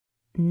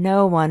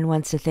No one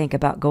wants to think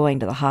about going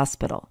to the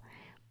hospital.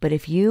 But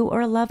if you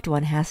or a loved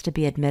one has to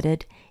be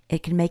admitted,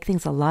 it can make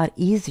things a lot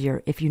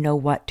easier if you know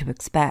what to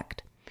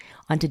expect.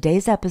 On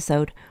today's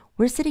episode,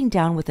 we're sitting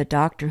down with a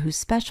doctor who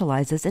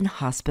specializes in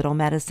hospital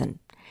medicine.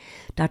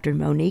 Dr.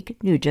 Monique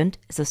Nugent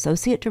is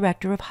Associate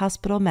Director of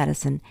Hospital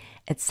Medicine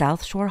at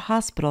South Shore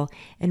Hospital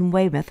in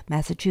Weymouth,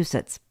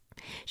 Massachusetts.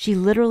 She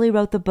literally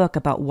wrote the book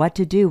about what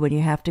to do when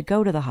you have to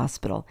go to the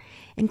hospital,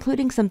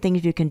 including some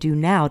things you can do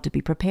now to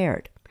be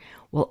prepared.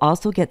 We'll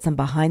also get some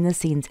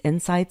behind-the-scenes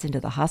insights into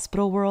the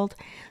hospital world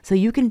so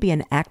you can be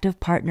an active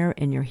partner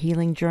in your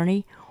healing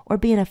journey or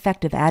be an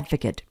effective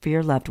advocate for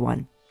your loved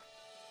one.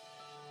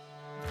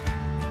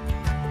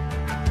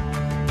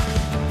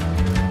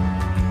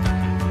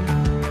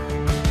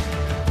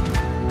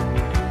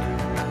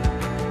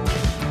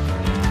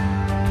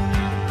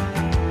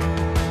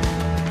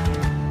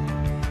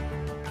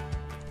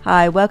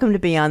 Hi, welcome to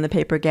Beyond the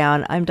Paper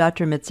Gown. I'm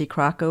Dr. Mitzi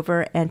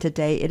Krockover, and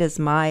today it is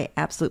my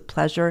absolute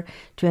pleasure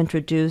to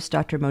introduce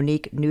Dr.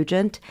 Monique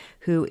Nugent,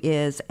 who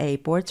is a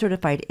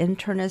board-certified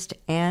internist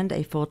and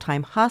a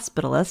full-time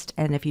hospitalist.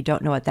 And if you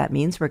don't know what that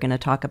means, we're going to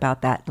talk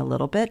about that in a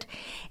little bit.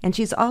 And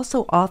she's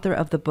also author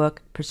of the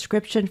book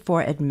Prescription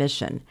for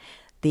Admission,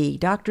 the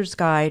doctor's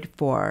guide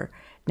for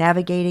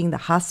navigating the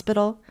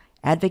hospital,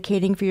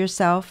 advocating for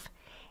yourself,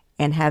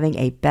 and having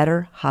a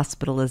better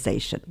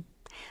hospitalization.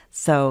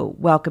 So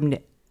welcome,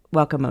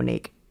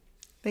 Monique.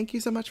 Thank you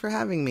so much for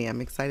having me. I'm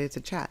excited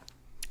to chat.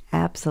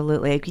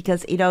 Absolutely.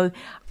 Because,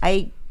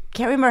 I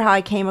can't remember how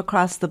I came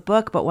across the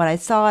book, but when I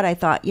saw it, I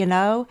thought,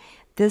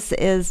 this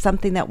is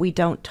something that we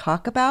don't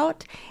talk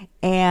about.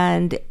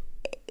 And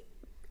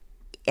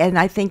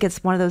I think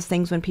it's one of those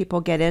things when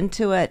people get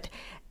into it,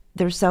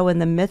 they're so in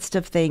the midst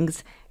of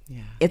things,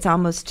 It's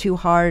almost too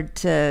hard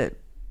to,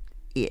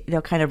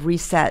 kind of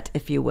reset,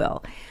 if you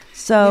will.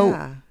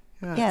 So,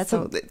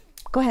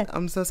 go ahead.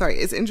 I'm so sorry.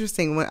 It's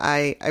interesting. When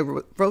I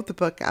wrote the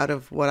book out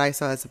of what I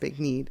saw as a big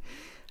need.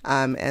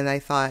 And I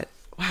thought,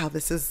 wow,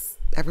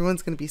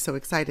 everyone's going to be so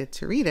excited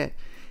to read it.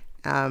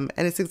 And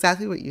it's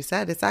exactly what you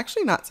said. It's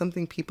actually not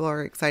something people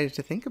are excited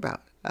to think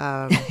about.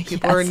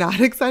 People are not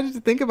excited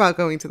to think about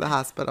going to the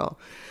hospital.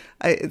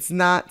 It's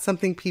not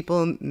something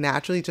people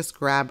naturally just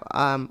grab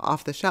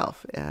off the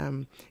shelf.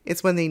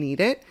 It's when they need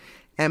it.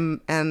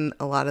 And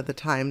a lot of the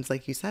times,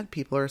 like you said,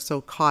 people are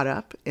so caught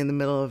up in the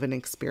middle of an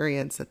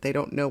experience that they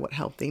don't know what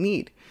help they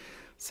need.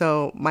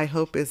 So my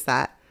hope is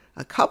that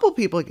a couple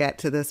people get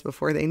to this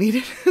before they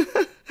need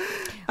it.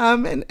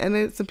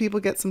 and some people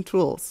get some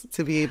tools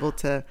to be able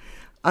to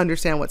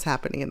understand what's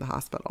happening in the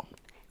hospital.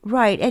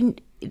 Right.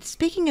 And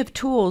speaking of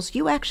tools,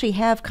 you actually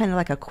have kind of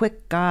like a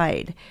quick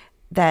guide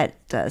that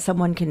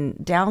someone can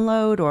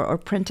download or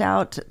print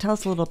out. Tell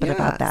us a little bit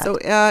about that. So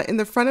in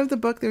the front of the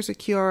book, there's a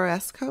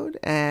QRS code.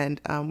 And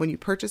when you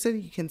purchase it,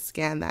 you can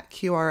scan that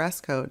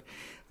QRS code.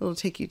 It'll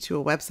take you to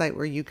a website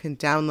where you can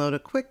download a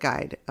quick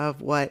guide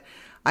of what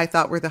I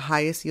thought were the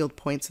highest yield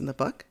points in the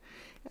book.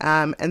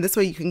 And this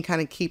way you can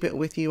kind of keep it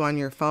with you on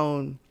your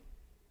phone,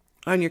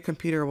 on your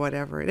computer,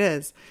 whatever it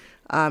is,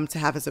 to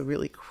have as a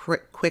really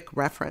quick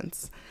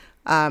reference.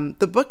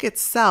 The book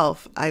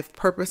itself, I've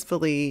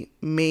purposefully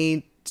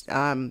made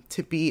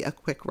to be a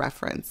quick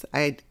reference.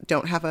 I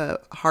don't have a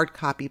hard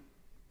copy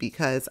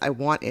because I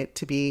want it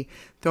to be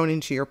thrown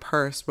into your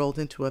purse, rolled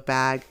into a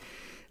bag.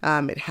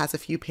 It has a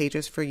few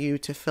pages for you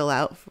to fill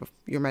out for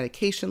your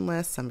medication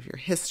list, some of your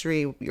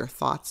history, your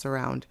thoughts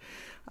around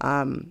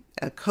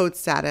a code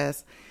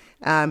status,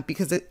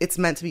 because it's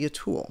meant to be a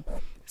tool.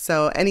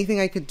 So anything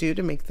I could do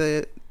to make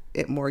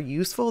it more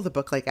useful, the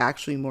book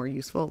actually more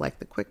useful, like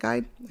the quick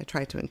guide, I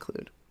try to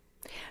include.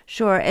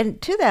 Sure.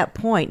 And to that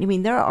point,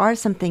 there are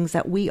some things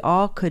that we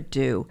all could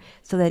do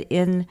so that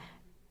in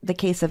the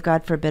case of,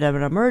 God forbid, of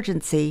an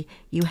emergency,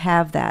 you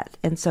have that.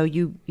 And so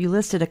you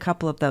listed a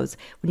couple of those.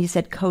 When you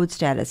said code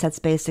status, that's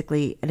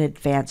basically an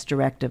advance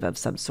directive of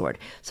some sort.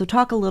 So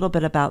talk a little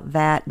bit about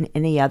that and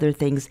any other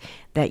things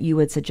that you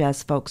would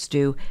suggest folks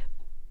do,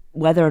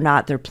 whether or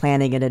not they're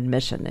planning an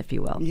admission, if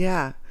you will.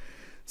 Yeah.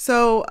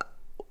 So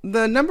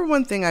the number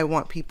one thing I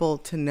want people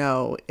to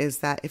know is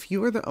that if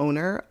you are the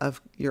owner of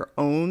your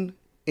own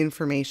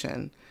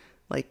information,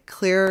 like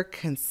clear,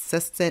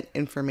 consistent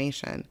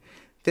information,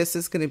 this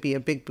is going to be a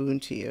big boon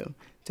to you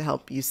to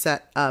help you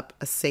set up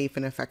a safe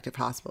and effective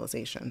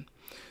hospitalization.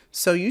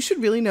 So you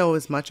should really know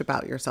as much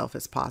about yourself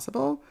as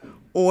possible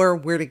or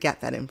where to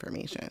get that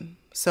information.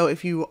 So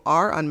if you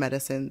are on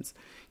medicines,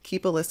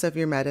 keep a list of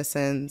your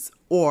medicines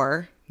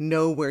or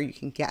know where you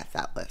can get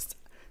that list.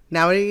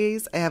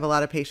 Nowadays, I have a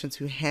lot of patients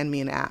who hand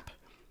me an app.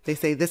 They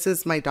say, this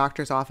is my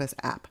doctor's office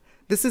app.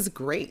 This is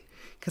great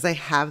because I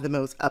have the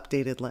most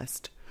updated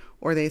list.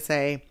 Or they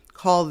say,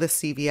 call this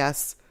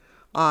CVS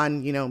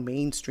on,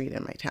 Main Street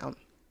in my town.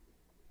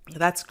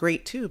 That's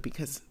great too,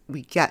 because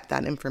we get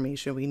that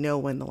information. We know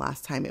when the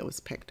last time it was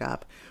picked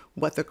up,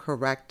 what the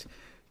correct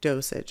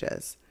dosage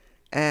is.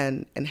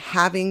 And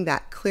having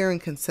that clear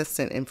and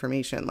consistent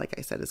information, like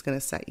I said, is going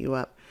to set you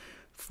up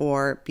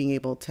for being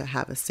able to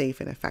have a safe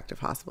and effective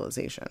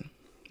hospitalization.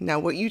 Now,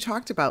 what you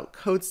talked about,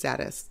 code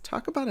status,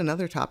 talk about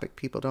another topic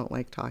people don't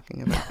like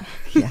talking about.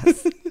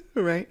 Yes.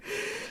 Right?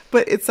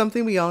 But it's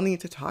something we all need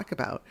to talk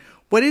about.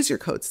 What is your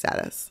code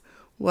status?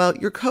 Well,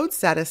 your code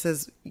status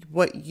is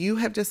what you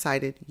have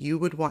decided you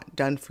would want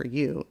done for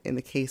you in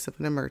the case of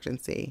an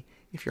emergency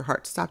if your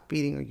heart stopped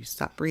beating or you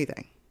stopped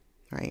breathing,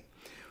 right?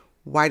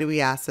 Why do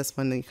we ask this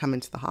when you come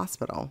into the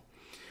hospital?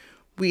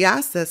 We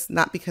ask this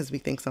not because we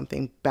think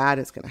something bad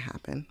is going to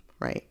happen,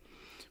 right?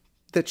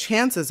 The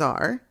chances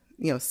are,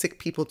 sick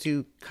people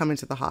do come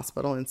into the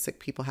hospital and sick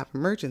people have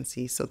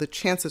emergencies, so the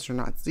chances are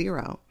not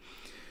zero,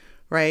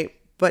 right?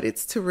 But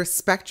it's to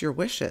respect your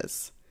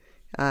wishes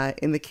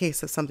in the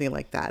case of something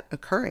like that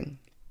occurring.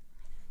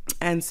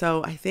 And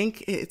so I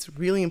think it's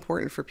really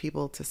important for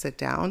people to sit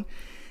down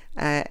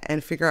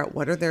and figure out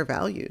what are their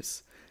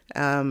values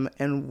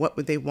and what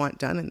would they want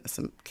done in this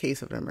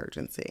case of an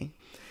emergency.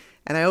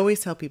 And I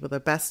always tell people the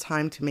best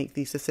time to make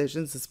these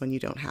decisions is when you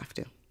don't have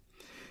to.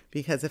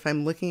 Because if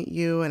I'm looking at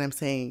you and I'm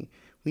saying,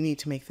 we need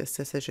to make this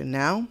decision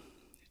now,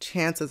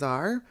 chances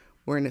are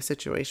we're in a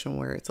situation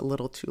where it's a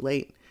little too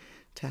late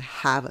to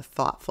have a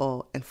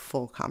thoughtful and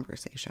full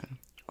conversation.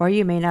 Or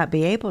you may not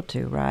be able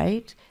to,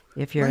 right?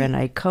 If you're in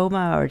a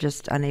coma or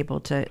just unable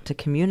to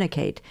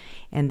communicate,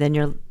 and then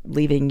you're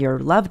leaving your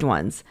loved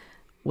ones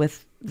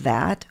with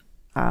that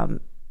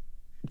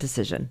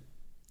decision.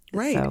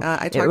 Right.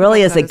 So it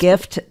really is a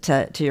gift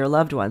to your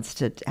loved ones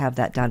to have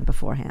that done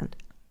beforehand.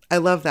 I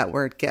love that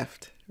word,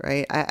 gift,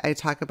 right? I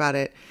talk about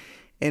it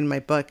in my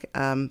book.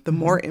 The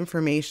more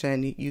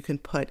information you can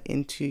put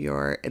into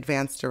your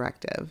advance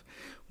directive,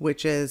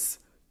 which is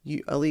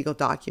a legal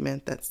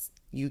document that's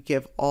you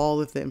give all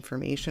of the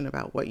information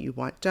about what you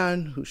want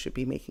done, who should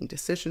be making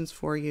decisions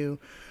for you.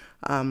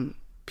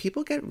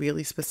 People get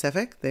really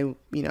specific.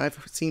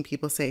 I've seen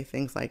people say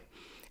things like,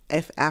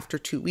 if after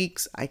 2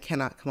 weeks I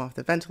cannot come off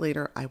the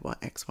ventilator, I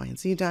want X, Y, and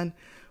Z done.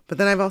 But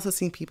then I've also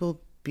seen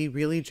people be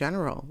really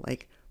general,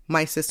 like,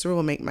 my sister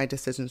will make my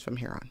decisions from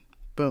here on.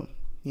 Boom,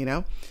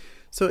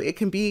 So it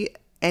can be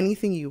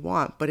anything you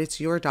want, but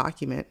it's your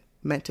document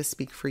meant to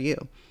speak for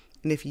you.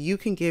 And if you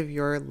can give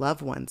your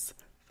loved ones,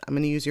 I'm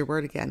going to use your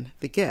word again,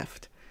 the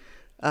gift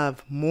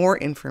of more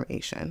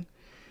information,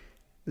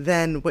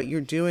 then what you're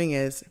doing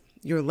is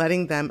you're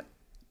letting them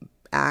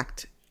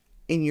act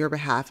in your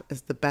behalf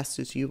as the best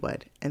as you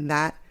would. And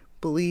that,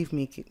 believe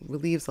me,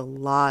 relieves a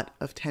lot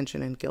of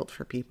tension and guilt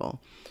for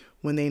people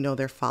when they know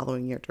they're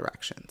following your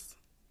directions.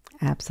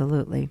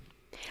 Absolutely.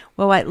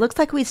 Well, it looks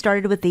like we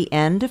started with the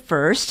end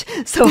first,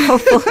 so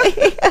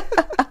hopefully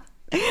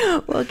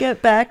we'll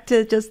get back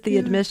to just the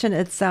admission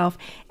itself.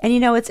 And,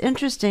 it's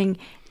interesting.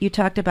 You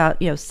talked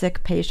about,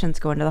 sick patients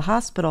going to the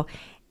hospital,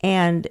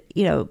 and,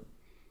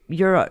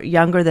 you're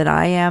younger than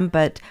I am,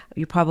 but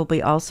you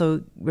probably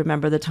also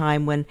remember the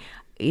time when,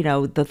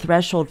 the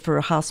threshold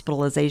for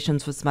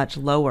hospitalizations was much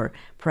lower,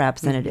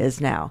 perhaps, than it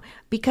is now.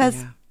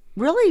 Because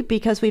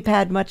we've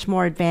had much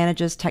more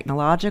advantages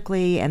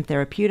technologically and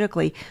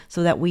therapeutically,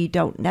 so that we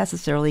don't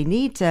necessarily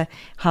need to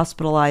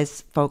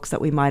hospitalize folks that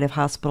we might have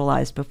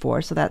hospitalized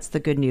before. So that's the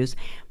good news.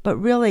 But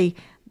really,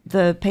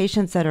 the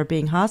patients that are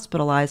being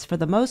hospitalized, for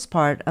the most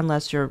part,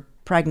 unless you're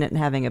pregnant and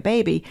having a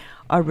baby,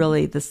 are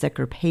really the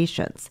sicker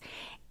patients.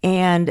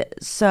 And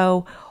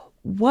so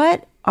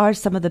what are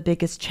some of the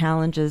biggest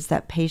challenges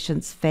that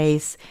patients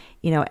face,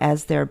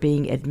 as they're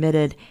being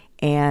admitted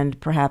and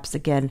perhaps,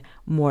 again,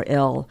 more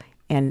ill?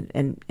 And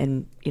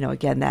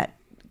again, that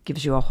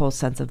gives you a whole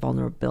sense of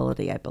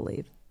vulnerability, I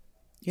believe.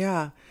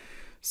 Yeah.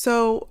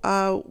 So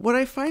what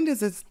I find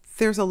is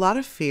there's a lot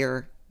of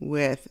fear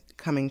with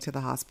coming to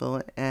the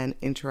hospital and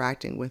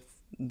interacting with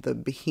the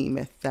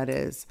behemoth that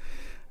is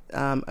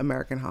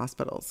American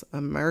hospitals.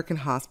 American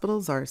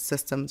hospitals are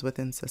systems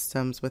within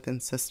systems within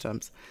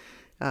systems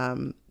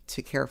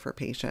to care for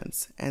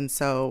patients. And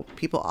so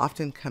people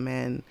often come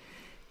in,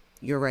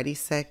 you're already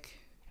sick,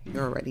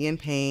 you're already in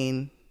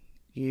pain,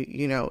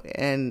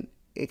 and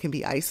it can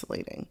be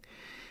isolating.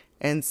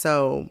 And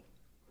so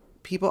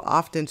people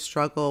often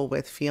struggle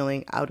with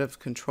feeling out of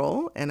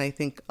control. And I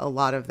think a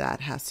lot of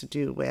that has to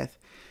do with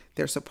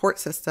their support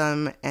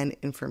system and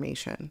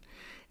information.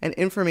 And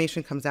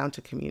information comes down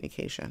to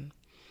communication.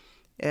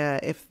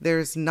 If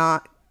there's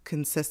not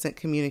consistent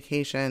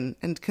communication,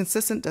 and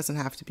consistent doesn't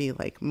have to be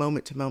like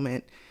moment to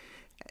moment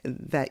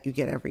that you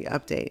get every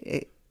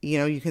update.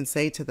 You can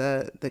say to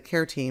the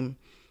care team,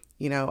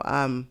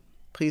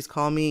 please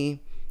call me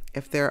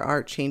if there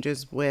are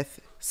changes with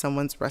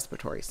someone's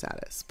respiratory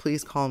status.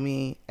 Please call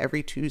me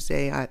every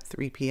Tuesday at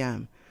 3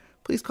 p.m.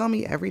 Please call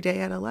me every day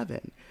at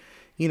 11,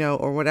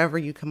 or whatever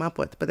you come up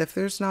with. But if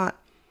there's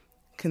not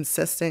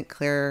consistent,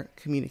 clear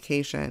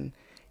communication,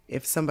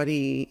 if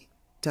somebody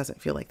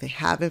doesn't feel like they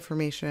have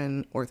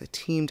information or the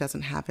team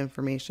doesn't have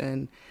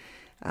information,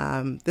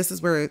 this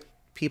is where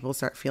people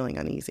start feeling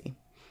uneasy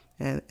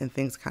and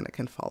things kind of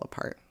can fall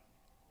apart.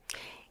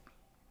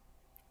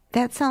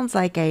 That sounds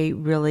like a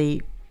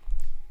really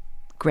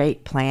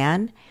great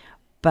plan,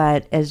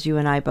 but as you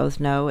and I both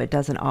know, it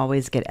doesn't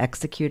always get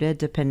executed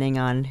depending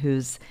on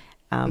who's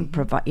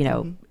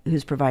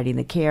who's providing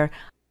the care.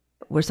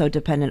 we're so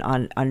dependent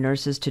on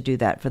nurses to do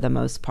that for the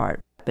most part,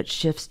 but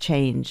shifts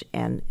change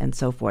and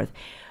so forth.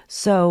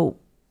 So,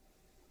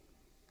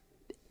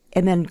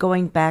 and then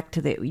going back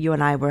to you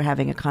and I were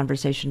having a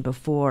conversation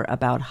before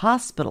about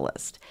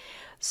hospitalist.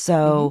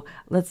 So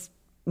let's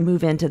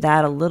move into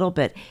that a little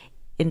bit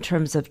in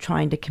terms of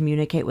trying to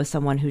communicate with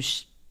someone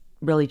who's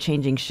really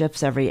changing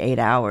shifts every 8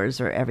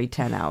 hours or every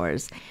 10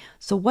 hours.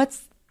 So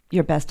what's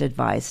your best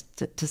advice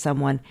to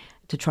someone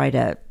to try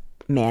to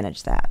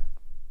manage that?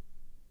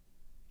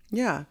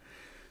 Yeah.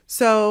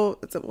 So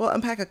we'll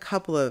unpack a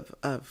couple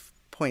of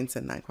points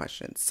in that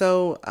question.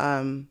 So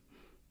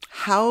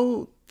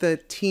how the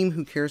team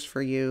who cares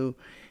for you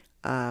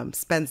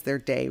spends their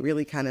day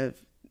really kind of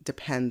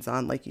depends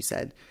on, like you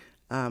said,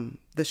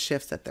 the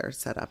shifts that they're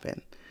set up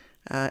in.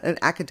 An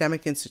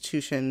academic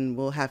institution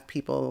will have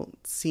people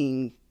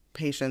seeing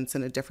patients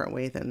in a different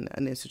way than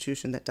an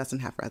institution that doesn't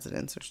have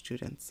residents or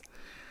students.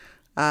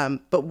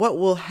 But what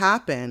will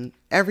happen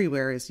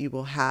everywhere is you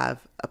will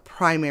have a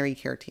primary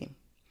care team,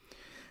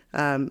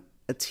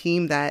 a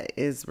team that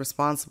is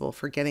responsible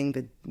for getting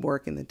the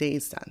work in the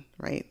days done,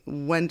 right?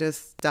 When does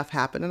stuff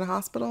happen in a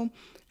hospital?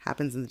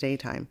 Happens in the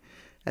daytime,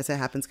 as it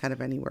happens kind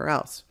of anywhere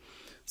else.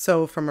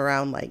 So from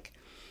around like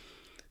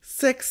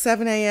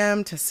 7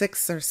 a.m. to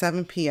 6 or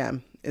 7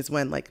 p.m. is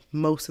when like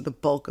most of the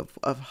bulk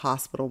of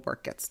hospital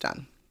work gets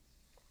done.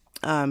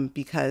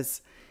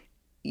 Because,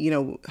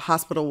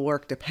 hospital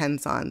work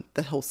depends on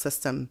the whole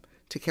system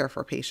to care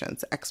for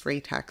patients, x-ray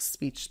techs,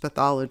 speech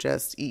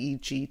pathologists,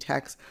 EEG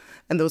techs,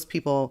 and those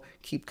people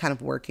keep kind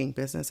of working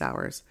business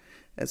hours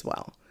as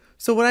well.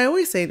 So what I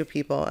always say to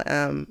people,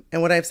 and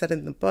what I've said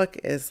in the book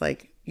is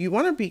like, you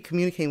want to be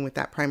communicating with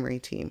that primary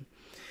team.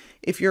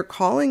 If you're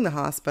calling the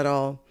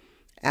hospital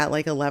at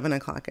like 11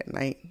 o'clock at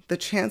night, the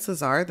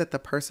chances are that the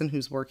person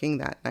who's working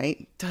that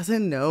night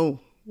doesn't know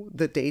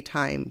the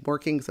daytime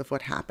workings of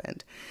what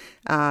happened.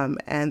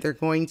 And they're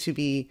going to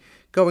be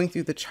going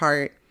through the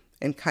chart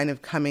and kind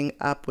of coming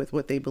up with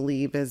what they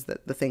believe is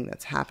the thing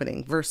that's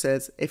happening,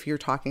 versus if you're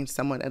talking to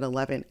someone at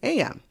 11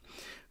 a.m.,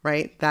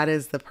 right? That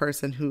is the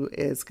person who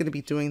is going to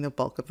be doing the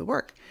bulk of the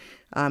work,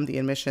 the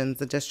admissions,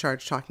 the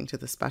discharge, talking to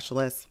the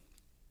specialists.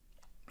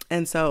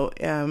 And so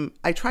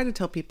I try to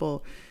tell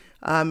people,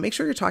 make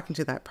sure you're talking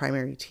to that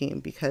primary team,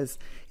 because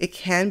it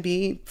can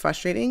be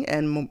frustrating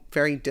and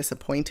very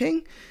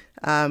disappointing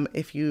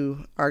if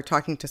you are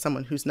talking to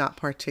someone who's not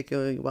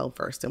particularly well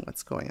versed in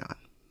what's going on,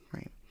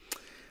 right?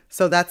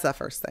 So that's the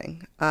first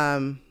thing.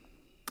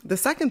 The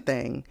second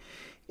thing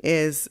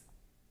is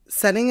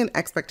setting an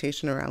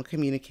expectation around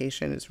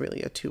communication is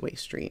really a two-way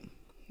street.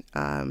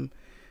 I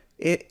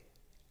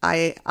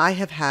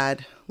have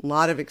had a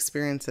lot of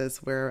experiences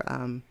where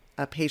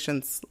a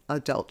patient's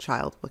adult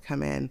child will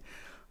come in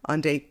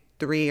on day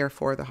 3 or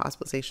 4 of the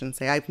hospitalization and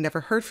say, "I've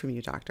never heard from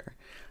you, doctor.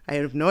 I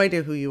have no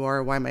idea who you are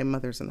or why my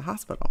mother's in the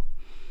hospital."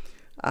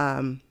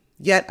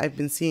 Yet I've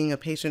been seeing a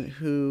patient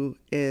who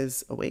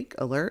is awake,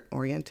 alert,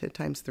 oriented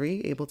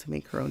 ×3, able to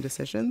make her own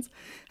decisions.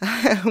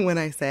 When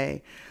I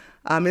say,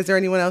 "Is there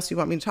anyone else you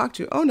want me to talk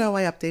to?" "Oh no,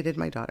 I updated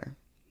my daughter."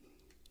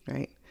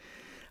 Right?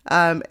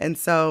 And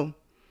so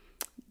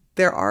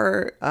there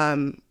are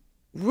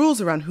rules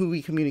around who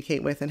we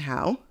communicate with and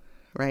how,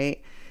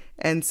 right?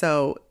 And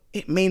so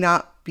it may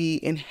not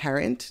be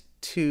inherent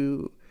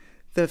to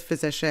the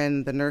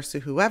physician, the nurse,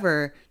 or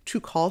whoever to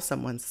call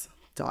someone's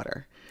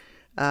daughter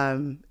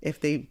if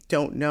they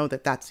don't know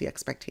that that's the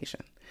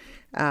expectation.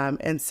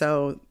 And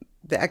so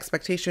the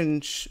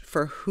expectation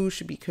for who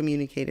should be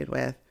communicated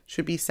with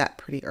should be set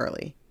pretty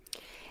early.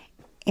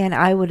 And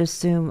I would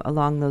assume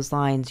along those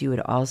lines, you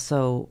would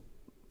also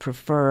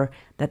prefer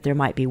that there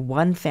might be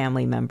one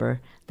family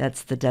member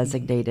that's the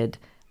designated,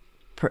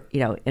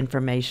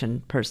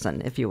 information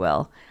person, if you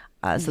will,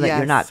 so that Yes.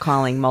 you're not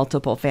calling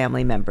multiple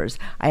family members.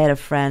 I had a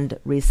friend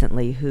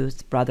recently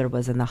whose brother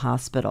was in the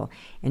hospital,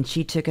 and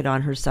she took it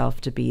on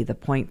herself to be the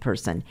point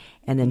person,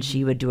 and then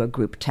she would do a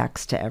group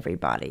text to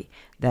everybody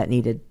that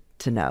needed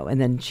to know, and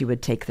then she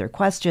would take their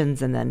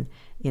questions and then,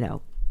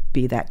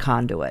 be that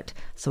conduit.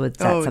 So is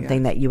that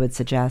something that you would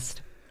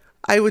suggest?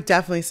 I would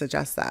definitely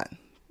suggest that.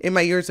 In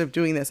my years of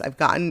doing this, I've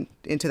gotten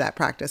into that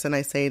practice, and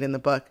I say it in the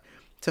book,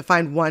 to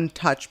find one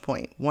touch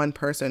point, one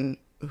person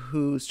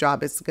whose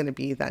job is going to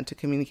be then to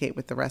communicate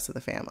with the rest of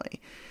the family.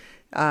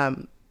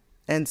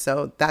 And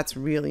so that's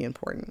really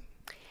important.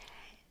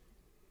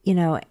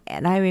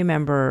 And I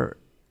remember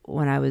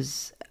when I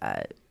was,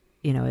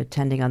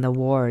 attending on the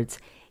wards,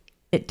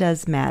 it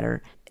does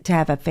matter to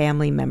have a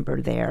family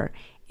member there.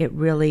 It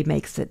really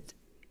makes it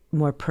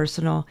more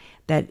personal.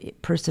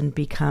 That person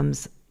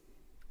becomes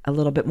a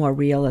little bit more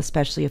real,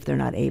 especially if they're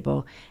not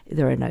able,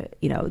 they're in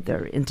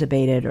they're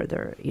intubated, or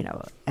they're,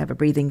 have a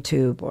breathing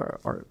tube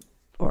or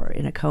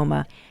in a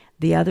coma.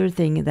 The other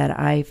thing that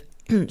I've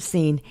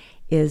seen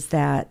is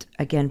that,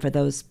 again, for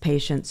those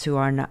patients who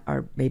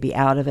are maybe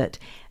out of it,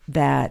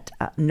 that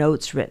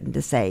notes written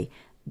to say,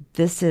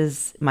 "This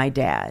is my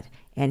dad,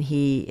 and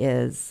he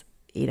is,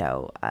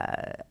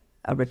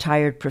 a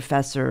retired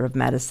professor of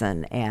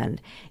medicine,"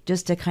 and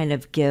just to kind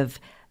of give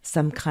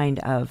some kind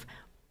of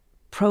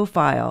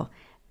profile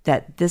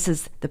that this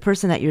is the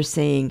person that you're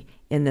seeing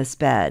in this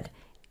bed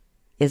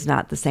is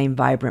not the same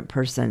vibrant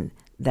person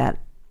that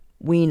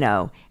we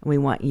know, and we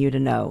want you to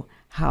know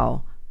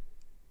how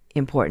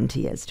important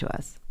he is to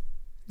us.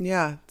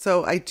 Yeah.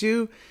 So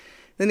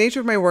the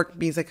nature of my work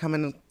means I come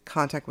in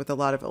contact with a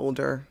lot of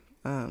older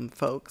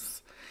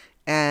folks.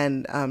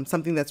 And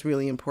something that's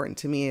really important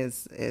to me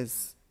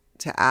is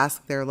to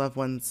ask their loved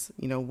ones,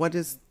 what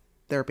is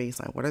their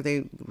baseline? What are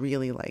they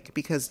really like?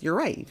 Because you're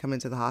right. You come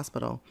into the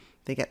hospital,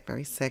 they get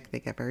very sick. They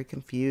get very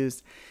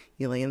confused.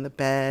 You lay in the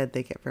bed.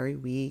 They get very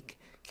weak,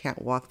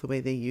 can't walk the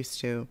way they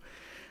used to.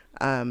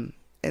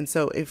 And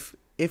so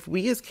if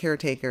we as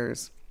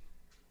caretakers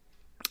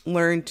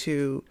learn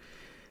to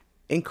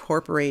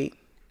incorporate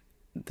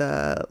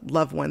the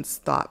loved one's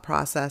thought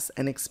process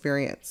and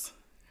experience,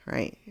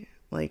 right?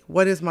 Like,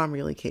 what is mom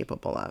really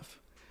capable of?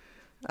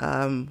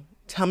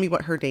 Tell me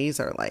what her days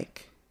are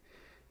like.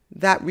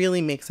 That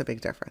really makes a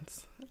big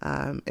difference.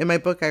 In my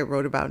book, I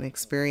wrote about an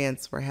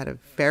experience where I had a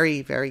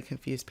very, very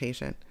confused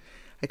patient.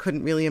 I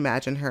couldn't really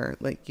imagine her,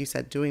 like you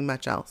said, doing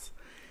much else.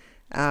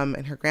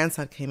 And her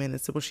grandson came in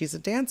and said, well, she's a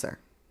dancer.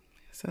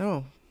 I said,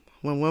 oh,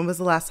 when was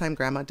the last time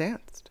grandma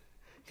danced?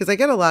 Because I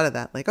get a lot of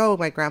that. Like, oh,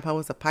 my grandpa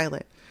was a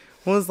pilot.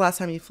 When was the last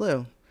time you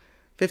flew?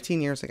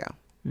 15 years ago.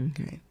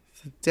 Mm-hmm. Okay.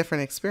 It's a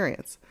different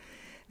experience.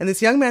 And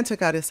this young man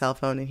took out his cell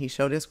phone and he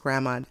showed his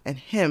grandma and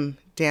him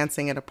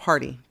dancing at a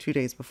party 2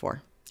 days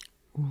before.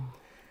 Ooh.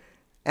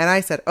 And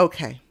I said,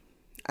 okay,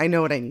 I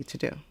know what I need to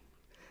do.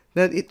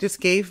 That it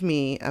just gave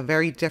me a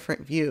very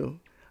different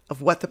view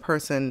of what the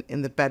person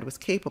in the bed was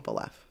capable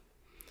of.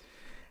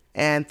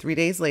 And 3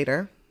 days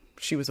later,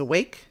 she was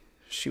awake.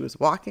 She was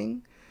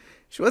walking.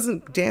 She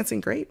wasn't dancing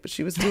great, but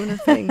she was doing her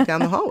thing down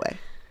the hallway,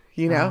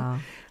 Wow.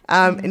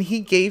 And he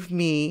gave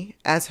me,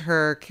 as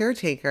her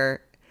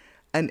caretaker,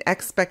 an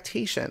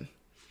expectation.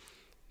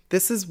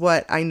 This is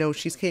what I know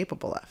she's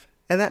capable of.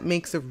 And that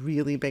makes a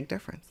really big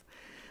difference.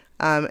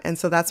 And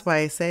so that's why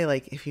I say,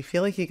 like, if you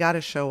feel like you got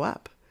to show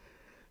up,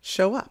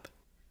 show up.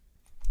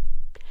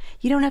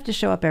 You don't have to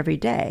show up every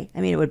day.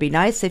 I mean, it would be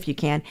nice if you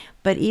can,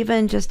 but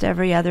even just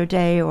every other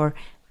day, or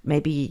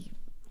maybe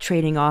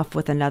trading off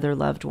with another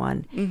loved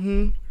one,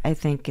 mm-hmm. I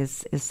think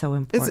is so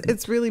important.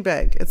 It's really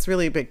big. It's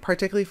really big,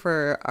 particularly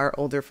for our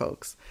older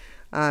folks.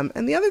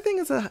 And the other thing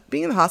is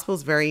being in the hospital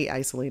is very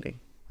isolating.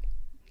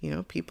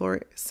 People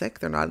are sick.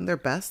 They're not in their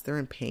best. They're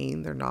in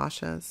pain. They're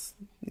nauseous.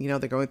 They're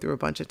going through a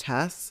bunch of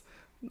tests.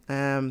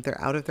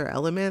 They're out of their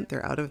element.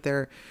 They're out of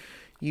their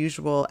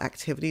usual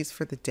activities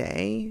for the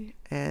day.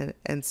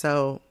 And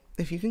so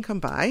if you can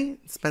come by,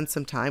 spend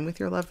some time with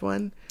your loved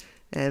one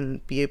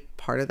and be a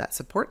part of that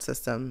support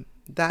system,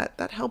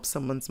 that helps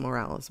someone's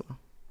morale as well.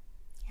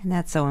 And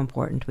that's so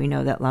important. We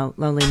know that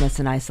loneliness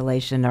and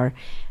isolation are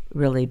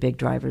really big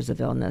drivers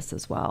of illness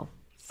as well.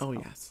 Oh,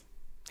 yes.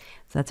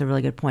 So that's a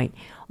really good point.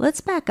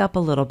 Let's back up a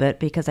little bit,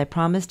 because I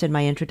promised in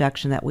my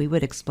introduction that we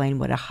would explain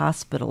what a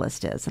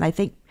hospitalist is. And I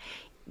think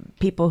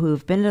people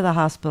who've been to the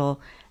hospital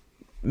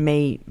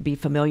may be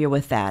familiar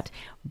with that,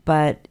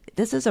 but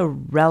this is a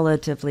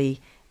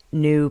relatively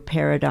new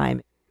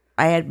paradigm.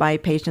 I had my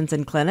patients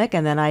in clinic,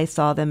 and then I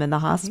saw them in the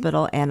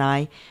hospital, mm-hmm. and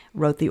I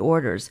wrote the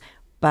orders.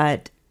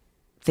 But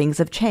things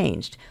have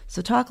changed.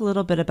 So talk a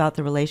little bit about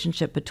the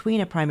relationship between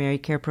a primary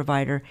care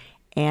provider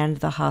and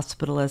the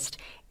hospitalist,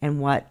 and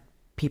what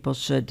people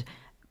should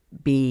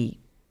be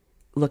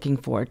looking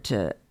for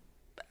to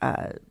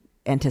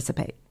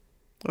anticipate.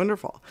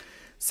 Wonderful.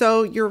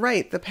 So you're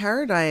right. The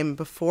paradigm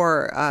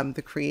before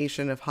the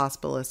creation of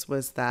hospitalists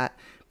was that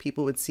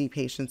people would see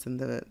patients in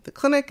the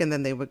clinic, and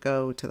then they would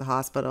go to the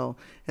hospital,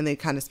 and they'd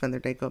kind of spend their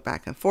day go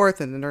back and forth,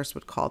 and the nurse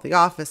would call the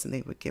office and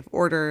they would give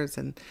orders.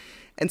 And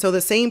so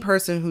the same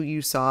person who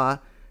you saw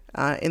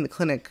in the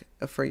clinic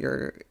for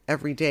your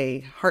everyday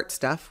heart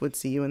stuff would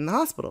see you in the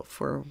hospital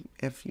for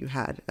if you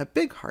had a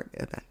big heart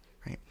event,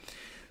 right?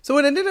 So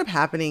what ended up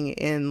happening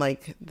in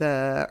like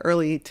the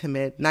early to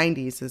mid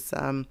 90s is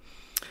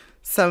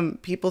some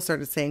people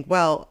started saying,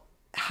 well,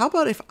 how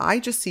about if I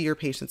just see your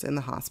patients in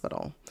the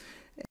hospital?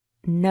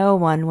 No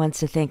one wants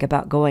to think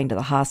about going to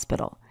the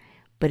hospital,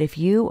 but if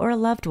you or a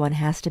loved one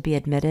has to be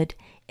admitted,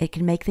 it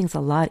can make things a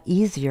lot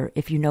easier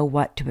if you know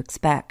what to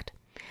expect.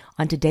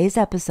 On today's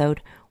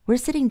episode, we're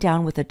sitting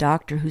down with a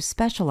doctor who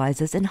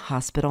specializes in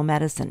hospital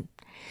medicine.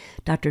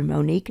 Dr.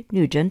 Monique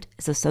Nugent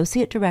is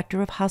Associate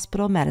Director of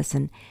Hospital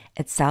Medicine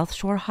at South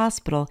Shore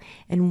Hospital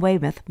in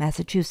Weymouth,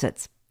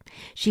 Massachusetts.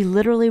 She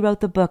literally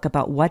wrote the book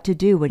about what to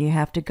do when you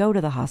have to go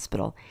to the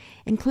hospital,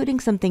 including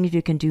some things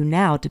you can do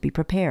now to be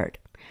prepared.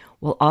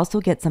 We'll also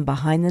get some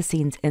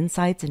behind-the-scenes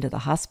insights into the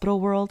hospital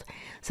world,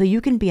 so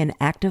you can be an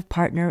active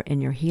partner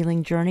in your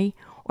healing journey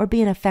or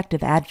be an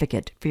effective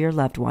advocate for your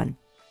loved one.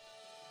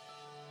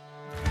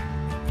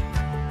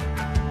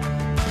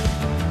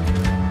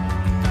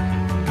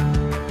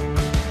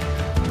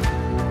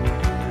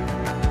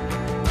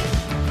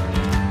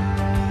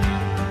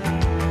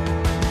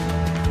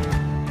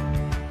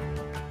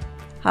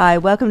 Hi,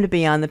 welcome to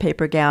Beyond the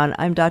Paper Gown.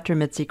 I'm Dr.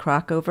 Mitzi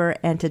Krockover,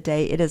 and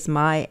today it is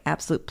my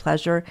absolute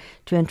pleasure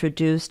to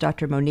introduce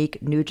Dr.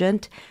 Monique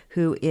Nugent,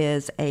 who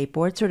is a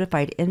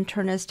board-certified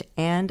internist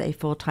and a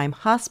full-time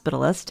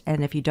hospitalist.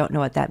 And if you don't know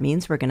what that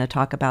means, we're going to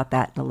talk about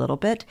that in a little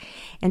bit.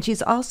 And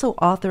she's also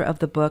author of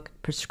the book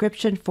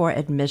Prescription for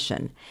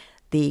Admission,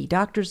 the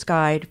doctor's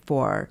guide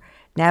for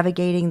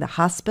navigating the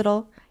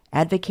hospital,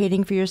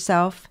 advocating for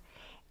yourself,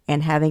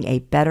 and having a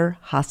better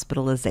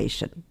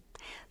hospitalization.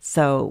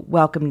 So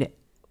welcome,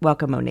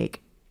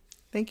 Monique.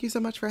 Thank you so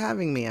much for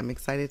having me. I'm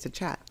excited to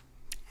chat.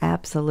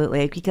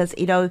 Absolutely. Because,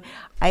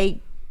 I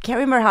can't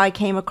remember how I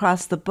came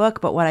across the book,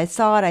 but when I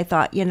saw it, I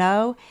thought,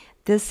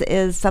 this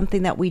is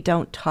something that we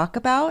don't talk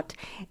about.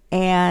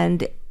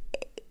 And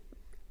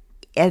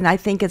I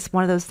think it's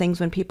one of those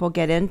things when people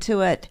get into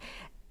it,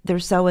 they're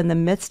so in the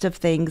midst of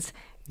things,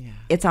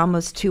 It's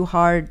almost too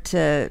hard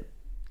to,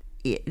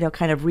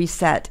 kind of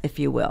reset, if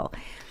you will.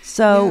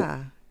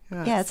 So,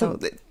 so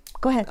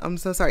go ahead. I'm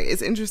so sorry.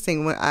 It's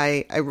interesting. When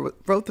I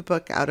wrote the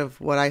book out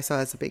of what I saw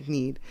as a big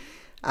need.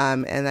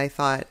 And I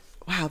thought,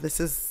 wow,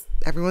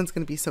 everyone's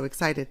going to be so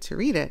excited to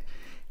read it.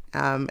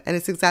 And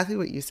it's exactly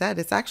what you said.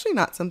 It's actually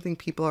not something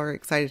people are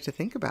excited to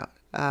think about.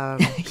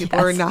 People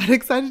are not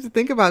excited to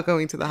think about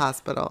going to the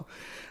hospital.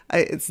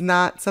 It's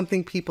not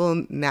something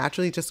people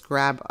naturally just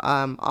grab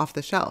off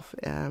the shelf.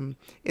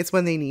 It's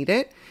when they need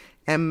it.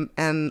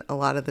 And a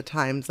lot of the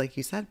times, like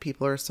you said,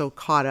 people are so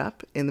caught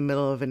up in the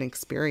middle of an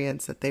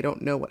experience that they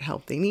don't know what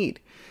help they need.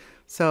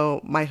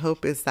 So my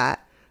hope is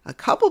that a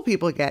couple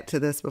people get to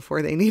this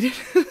before they need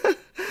it.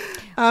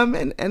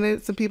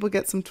 and some people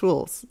get some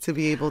tools to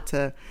be able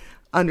to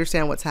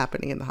understand what's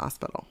happening in the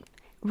hospital.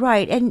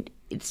 Right. And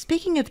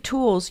speaking of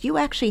tools, you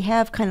actually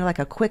have kind of like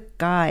a quick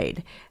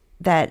guide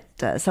that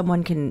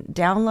someone can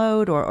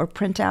download or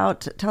print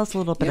out. Tell us a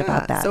little bit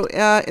about that. So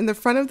in the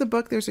front of the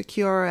book, there's a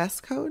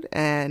QRS code.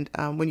 And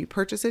when you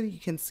purchase it, you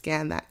can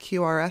scan that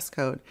QRS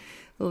code.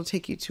 It'll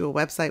take you to a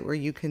website where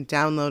you can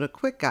download a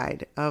quick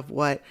guide of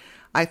what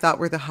I thought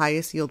were the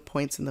highest yield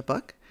points in the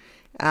book.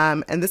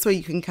 And this way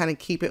you can kind of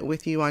keep it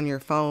with you on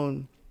your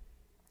phone,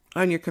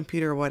 on your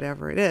computer,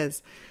 whatever it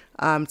is,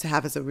 to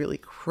have as a really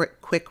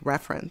quick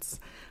reference.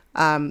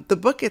 The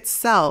book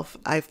itself,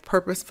 I've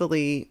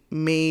purposefully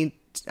made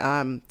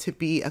to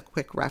be a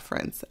quick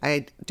reference.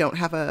 I don't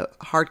have a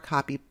hard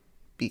copy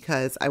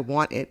because I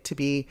want it to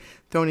be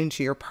thrown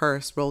into your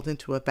purse, rolled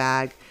into a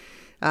bag.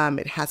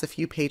 It has a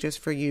few pages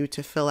for you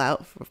to fill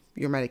out for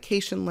your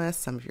medication list,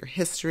 some of your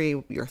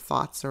history, your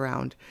thoughts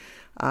around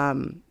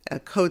a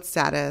code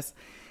status,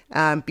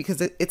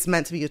 because it's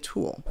meant to be a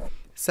tool.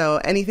 So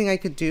anything I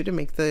could do to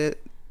make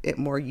it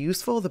more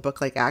useful, the book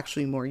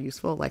actually more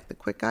useful, like the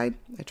quick guide,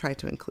 I try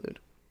to include.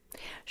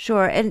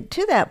 Sure. And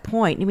to that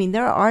point,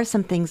 there are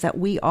some things that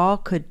we all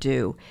could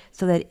do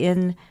so that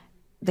in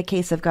the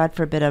case of, God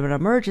forbid, of an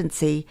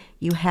emergency,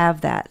 you have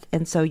that.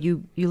 And so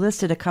you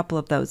listed a couple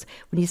of those.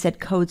 When you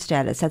said code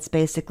status, that's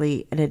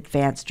basically an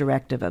advance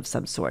directive of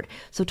some sort.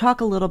 So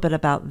talk a little bit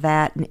about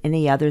that and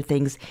any other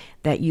things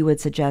that you would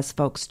suggest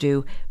folks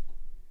do,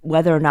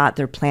 whether or not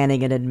they're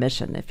planning an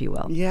admission, if you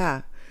will.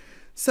 Yeah.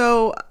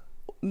 So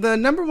the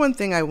number one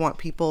thing I want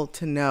people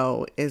to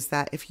know is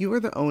that if you are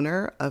the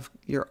owner of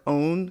your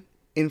own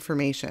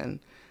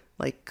information,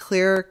 like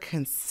clear,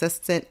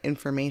 consistent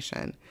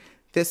information,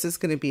 this is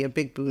going to be a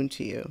big boon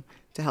to you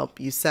to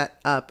help you set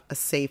up a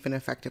safe and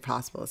effective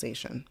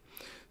hospitalization.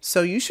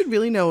 So you should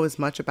really know as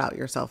much about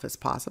yourself as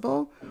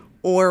possible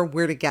or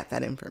where to get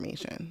that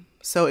information.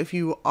 So if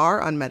you are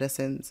on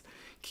medicines,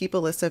 keep a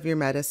list of your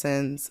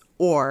medicines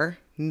or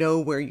know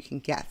where you can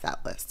get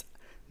that list.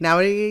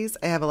 Nowadays,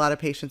 I have a lot of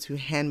patients who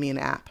hand me an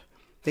app.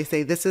 They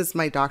say, this is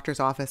my doctor's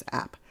office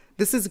app.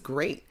 This is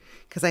great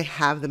because I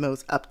have the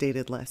most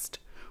updated list.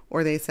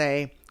 Or they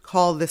say,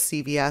 call this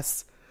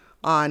CVS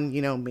on,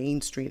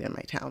 Main Street in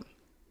my town.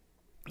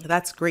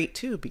 That's great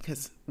too,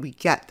 because we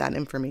get that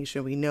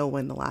information. We know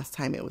when the last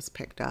time it was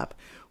picked up,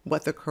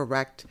 what the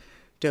correct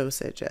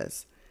dosage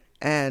is.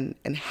 And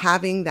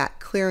having that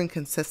clear and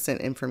consistent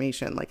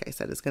information, like I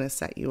said, is going to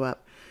set you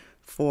up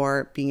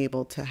for being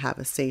able to have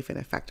a safe and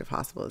effective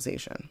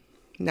hospitalization.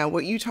 Now,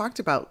 what you talked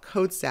about,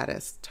 code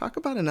status, talk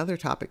about another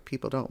topic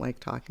people don't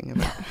like talking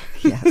about.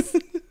 Yes.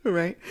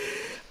 Right?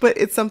 But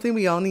it's something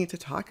we all need to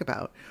talk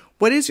about.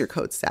 What is your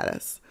code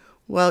status?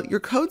 Well, your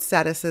code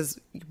status is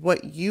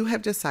what you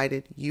have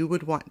decided you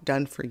would want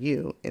done for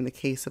you in the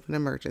case of an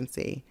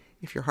emergency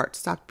if your heart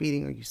stopped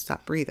beating or you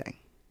stopped breathing,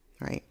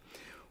 right?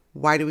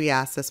 Why do we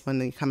ask this when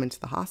you come into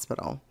the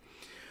hospital?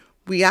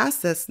 We ask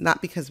this not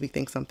because we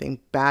think something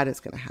bad is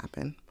going to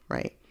happen,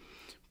 right?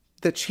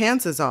 The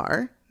chances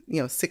are,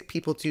 sick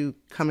people do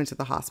come into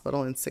the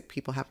hospital and sick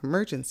people have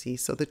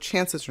emergencies, so the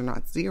chances are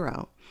not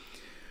zero,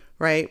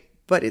 right?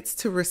 But it's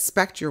to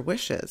respect your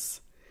wishes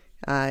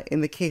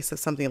in the case of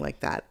something like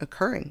that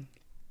occurring.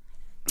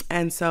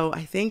 And so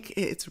I think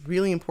it's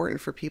really important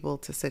for people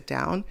to sit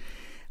down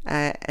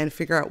and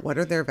figure out what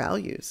are their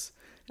values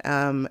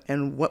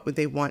and what would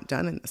they want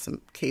done in this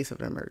case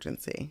of an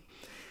emergency.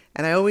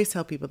 And I always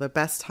tell people the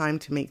best time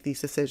to make these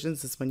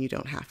decisions is when you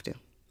don't have to.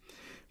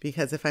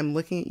 Because if I'm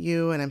looking at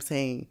you and I'm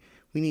saying,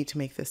 we need to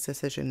make this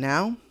decision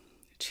now,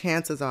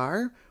 chances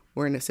are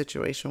we're in a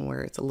situation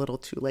where it's a little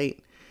too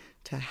late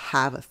to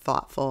have a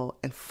thoughtful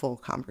and full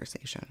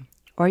conversation.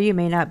 Or you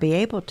may not be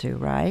able to,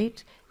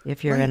 right?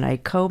 If you're in a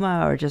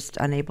coma or just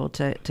unable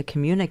to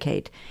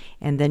communicate,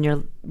 and then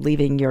you're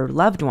leaving your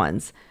loved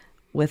ones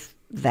with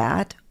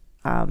that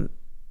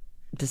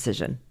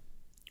decision.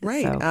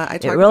 Right. So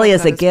it really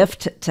is a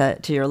gift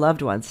to your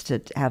loved ones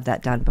to have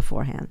that done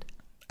beforehand.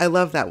 I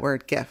love that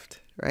word, gift,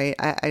 right?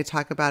 I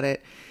talk about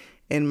it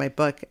in my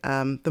book.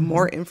 The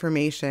more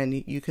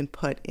information you can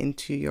put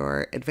into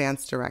your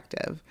advance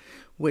directive,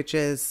 which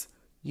is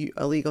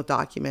a legal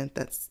document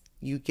that's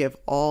you give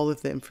all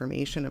of the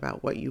information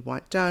about what you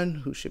want done,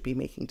 who should be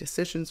making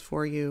decisions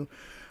for you.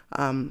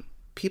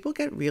 People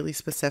get really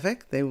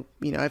specific.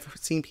 I've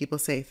seen people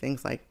say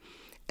things like,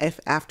 if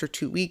after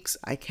 2 weeks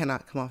I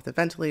cannot come off the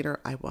ventilator,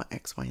 I want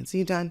X, Y, and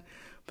Z done.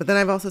 But then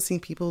I've also seen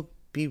people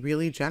be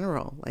really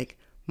general, like,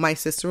 my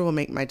sister will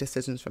make my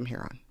decisions from here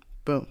on.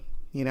 Boom,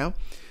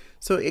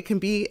 So it can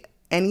be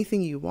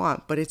anything you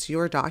want, but it's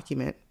your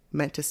document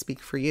meant to speak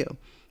for you.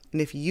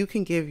 And if you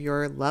can give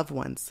your loved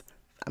ones,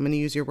 I'm going to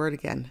use your word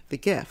again, the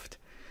gift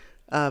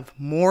of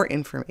more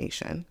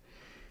information,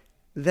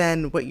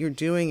 then what you're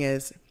doing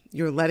is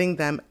you're letting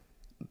them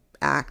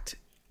act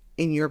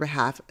in your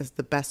behalf as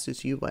the best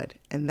as you would.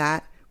 And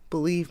that,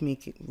 believe me,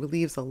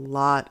 relieves a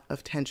lot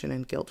of tension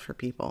and guilt for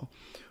people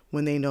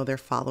when they know they're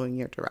following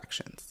your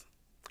directions.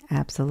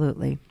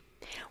 Absolutely.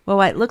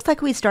 Well, it looks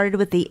like we started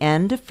with the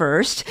end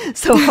first,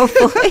 so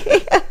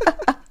hopefully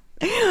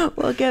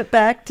we'll get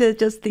back to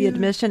just the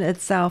admission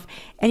itself.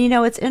 And,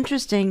 it's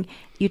interesting.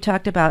 You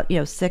talked about,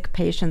 sick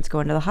patients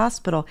going to the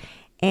hospital,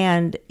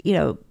 and,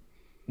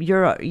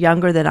 you're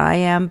younger than I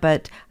am,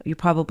 but you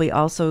probably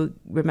also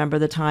remember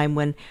the time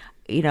when,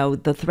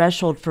 the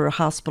threshold for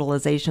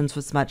hospitalizations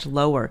was much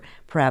lower,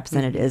 perhaps,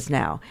 than it is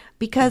now.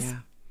 Because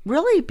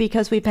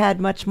we've had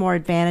much more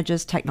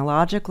advantages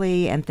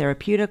technologically and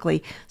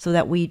therapeutically, so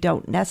that we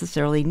don't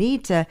necessarily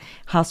need to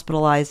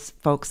hospitalize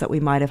folks that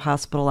we might have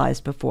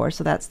hospitalized before.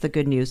 So that's the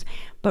good news.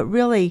 But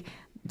really,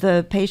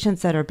 the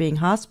patients that are being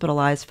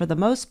hospitalized, for the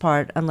most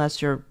part,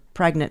 unless you're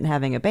pregnant and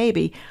having a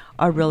baby,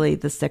 are really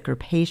the sicker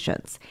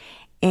patients.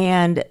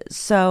 And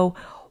so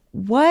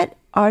what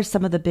are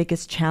some of the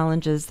biggest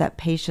challenges that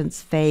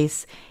patients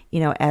face,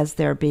 as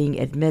they're being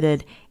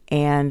admitted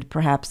and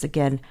perhaps,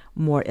 again,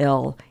 more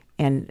ill?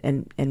 And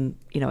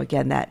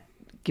again, that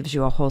gives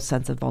you a whole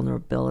sense of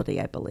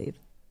vulnerability, I believe.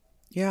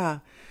 Yeah.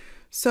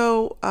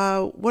 So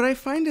what I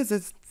find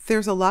is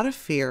there's a lot of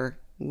fear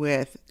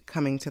with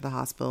coming to the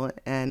hospital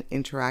and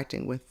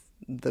interacting with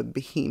the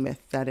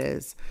behemoth that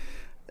is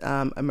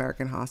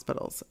American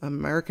hospitals.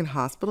 American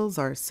hospitals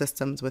are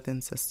systems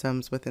within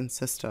systems within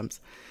systems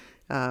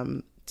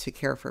to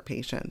care for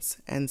patients.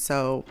 And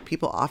so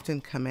people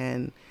often come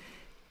in,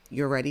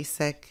 you're already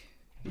sick,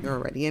 you're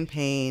already in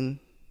pain,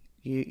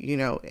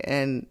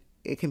 and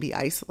it can be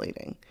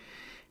isolating.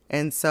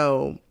 And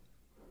so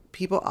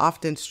people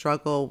often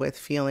struggle with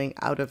feeling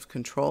out of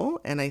control.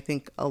 And I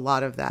think a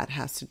lot of that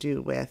has to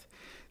do with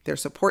their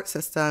support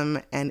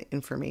system and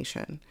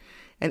information.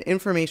 And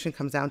information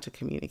comes down to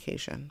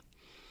communication.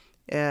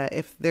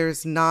 If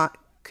there's not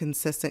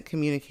consistent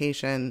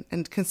communication,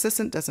 and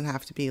consistent doesn't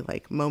have to be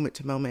like moment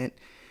to moment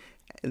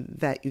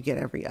that you get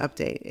every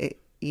update.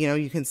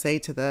 You can say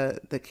to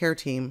the care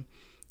team,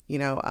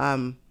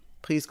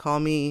 please call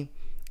me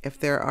if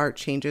there are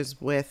changes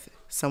with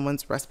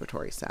someone's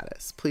respiratory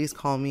status. Please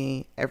call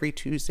me every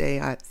Tuesday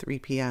at 3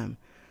 p.m.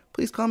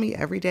 Please call me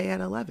every day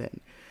at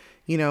 11,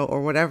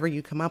 or whatever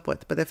you come up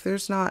with. But if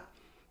there's not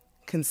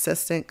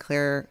consistent,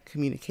 clear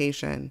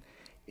communication,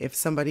 if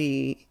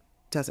somebody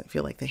doesn't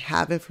feel like they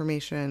have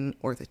information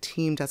or the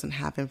team doesn't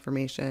have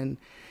information,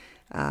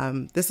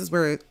 this is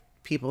where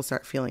people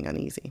start feeling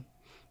uneasy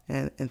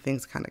and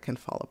things kind of can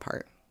fall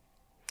apart.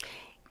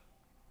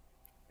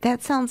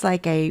 That sounds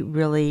like a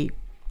really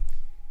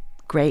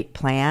great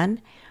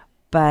plan,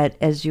 but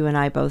as you and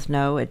I both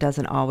know, it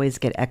doesn't always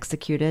get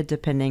executed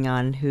depending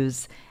on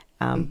who's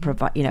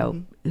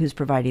who's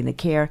providing the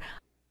care.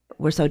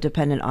 We're so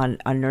dependent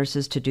on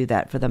nurses to do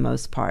that for the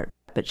most part,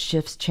 but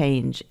shifts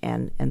change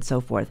and so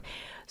forth.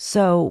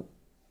 So,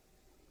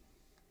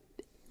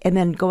 and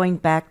then going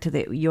back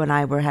to you and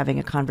I were having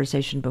a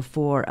conversation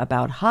before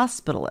about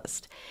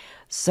hospitalist.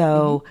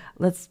 So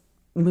let's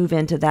move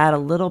into that a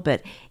little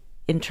bit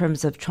in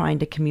terms of trying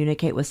to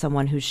communicate with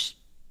someone who's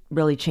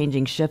really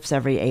changing shifts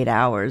every 8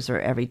 hours or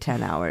every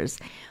 10 hours.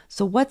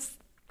 So what's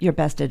your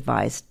best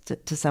advice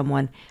to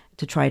someone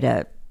to try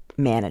to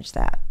manage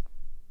that?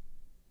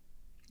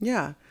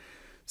 Yeah.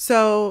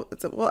 So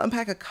we'll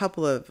unpack a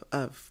couple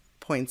of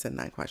points in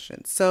that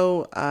question.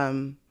 So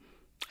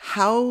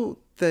how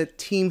the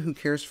team who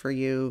cares for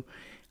you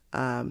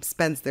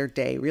spends their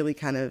day really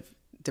kind of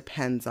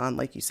depends on,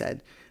 like you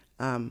said,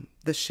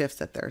 the shifts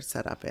that they're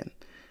set up in.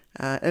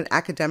 An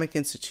academic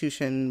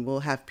institution will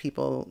have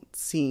people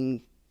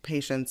seeing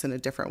patients in a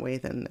different way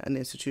than an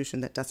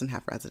institution that doesn't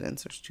have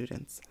residents or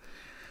students.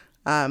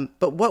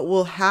 But what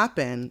will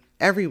happen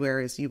everywhere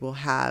is you will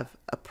have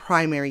a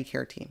primary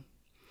care team,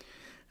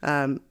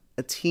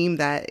 a team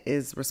that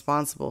is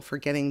responsible for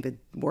getting the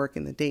work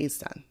in the days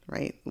done,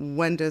 right?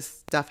 When does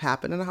stuff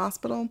happen in a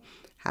hospital?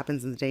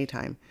 Happens in the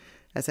daytime,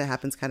 as it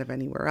happens kind of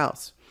anywhere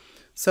else.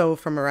 So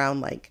from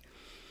around like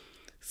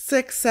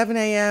 6, 7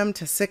 a.m.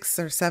 to 6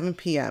 or 7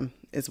 p.m.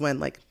 is when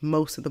like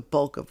most of the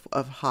bulk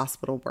of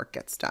hospital work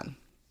gets done.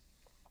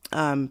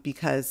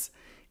 Because,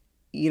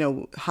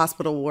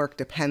 hospital work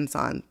depends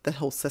on the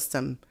whole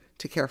system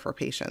to care for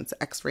patients,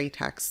 x-ray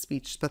techs,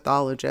 speech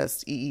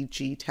pathologists,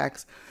 EEG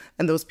techs,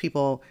 and those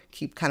people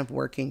keep kind of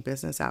working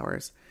business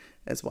hours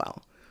as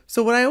well.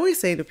 So what I always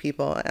say to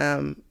people,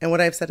 and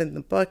what I've said in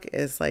the book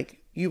is like,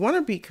 you want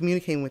to be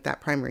communicating with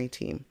that primary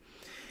team.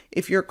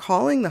 If you're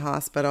calling the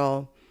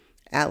hospital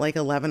at like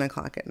 11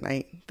 o'clock at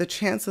night, the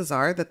chances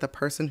are that the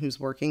person who's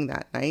working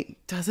that night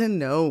doesn't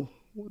know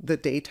the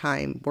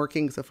daytime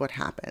workings of what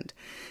happened.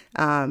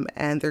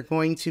 And they're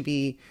going to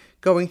be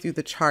going through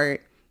the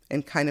chart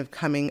and kind of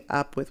coming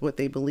up with what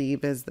they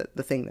believe is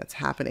the thing that's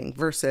happening,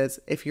 versus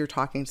if you're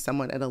talking to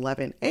someone at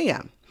 11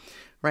 a.m.,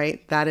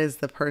 right? That is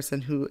the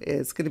person who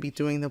is going to be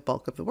doing the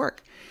bulk of the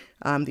work,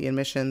 the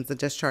admissions, the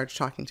discharge,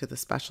 talking to the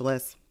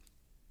specialists.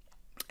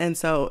 And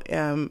so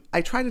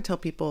I try to tell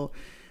people,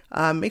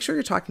 make sure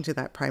you're talking to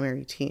that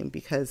primary team,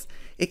 because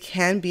it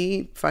can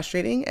be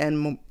frustrating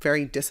and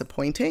very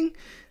disappointing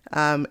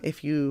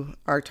if you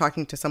are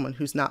talking to someone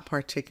who's not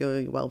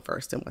particularly well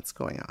versed in what's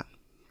going on,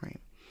 right?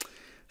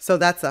 So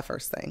that's the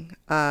first thing.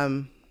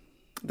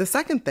 The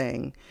second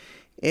thing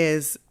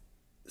is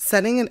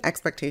setting an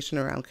expectation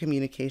around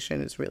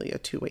communication is really a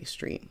two-way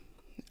street.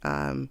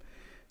 I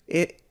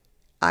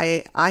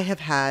have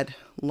had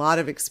a lot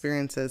of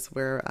experiences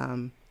where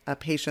a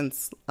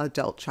patient's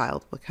adult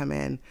child will come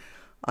in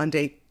on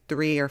day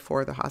 3 or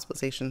 4 of the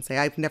hospitalization and say,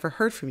 "I've never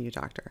heard from you,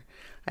 doctor.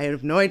 I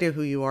have no idea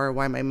who you are or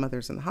why my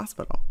mother's in the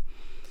hospital."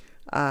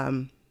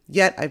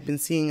 Yet I've been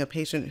seeing a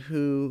patient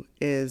who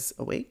is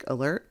awake,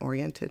 alert,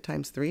 oriented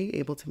 ×3,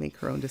 able to make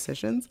her own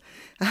decisions.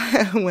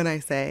 When I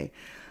say,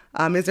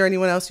 "Is there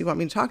anyone else you want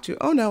me to talk to?"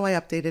 "Oh no, I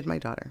updated my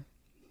daughter."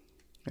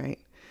 Right?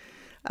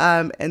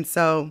 And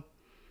so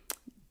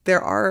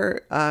there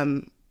are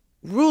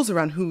rules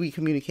around who we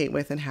communicate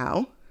with and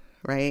how,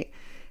 right?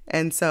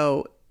 And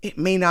so it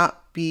may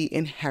not be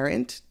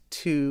inherent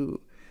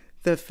to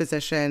the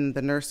physician,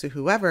 the nurse, or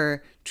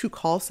whoever to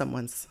call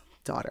someone's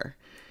daughter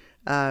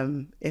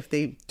if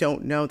they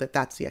don't know that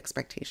that's the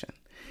expectation.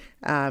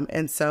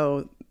 And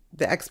so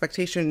the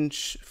expectation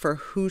for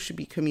who should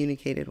be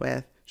communicated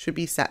with should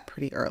be set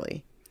pretty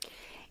early.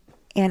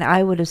 And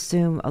I would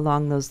assume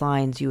along those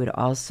lines, you would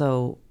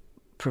also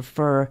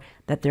prefer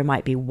that there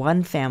might be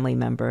one family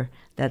member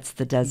that's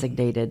the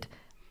designated,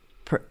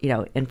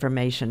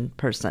 information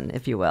person,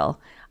 if you will,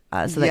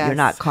 so that Yes. you're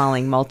not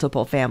calling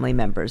multiple family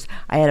members.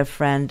 I had a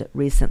friend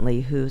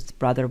recently whose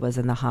brother was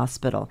in the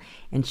hospital,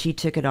 and she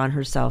took it on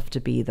herself to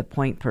be the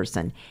point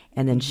person,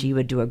 and then she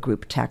would do a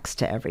group text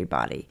to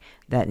everybody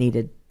that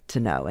needed to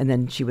know, and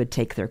then she would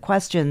take their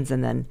questions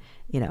and then,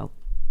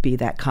 be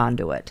that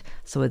conduit.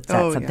 So is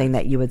that something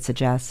that you would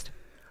suggest?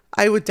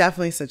 I would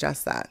definitely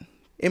suggest that.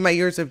 In my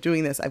years of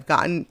doing this, I've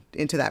gotten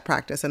into that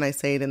practice, and I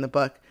say it in the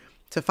book,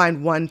 to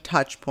find one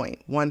touch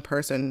point, one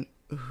person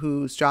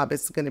whose job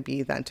is going to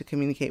be then to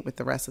communicate with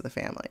the rest of the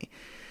family.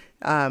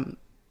 And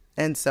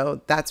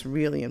so that's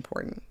really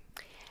important.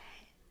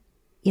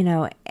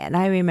 And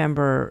I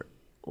remember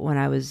when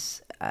I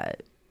was,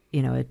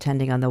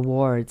 attending on the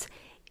wards,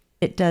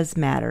 it does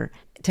matter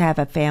to have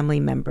a family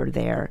member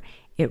there.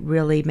 It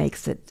really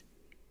makes it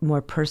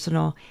more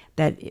personal.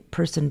 That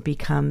person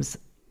becomes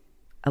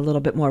a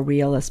little bit more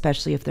real,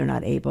 especially if they're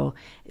not able,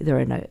 they're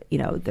in a,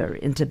 they're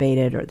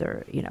intubated, or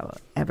they're,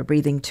 have a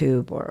breathing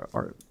tube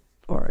or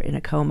in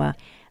a coma.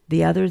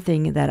 The other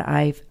thing that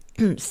I've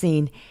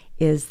seen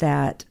is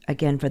that,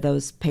 again, for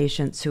those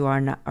patients who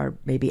are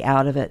maybe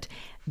out of it,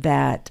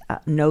 that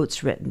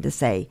notes written to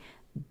say,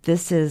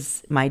 "This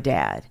is my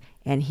dad,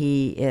 and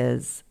he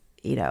is,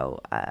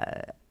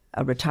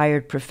 a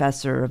retired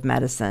professor of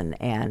medicine,"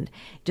 and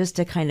just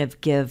to kind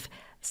of give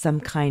some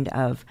kind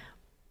of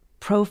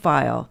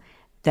profile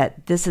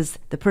that this is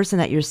the person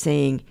that you're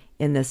seeing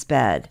in this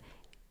bed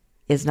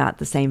is not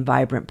the same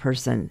vibrant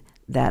person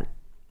that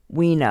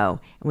we know,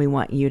 and we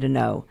want you to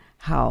know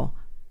how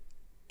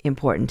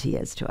important he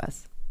is to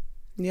us.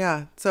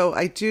 Yeah. So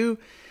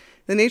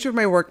the nature of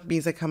my work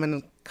means I come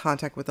in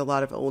contact with a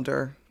lot of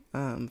older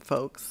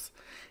folks.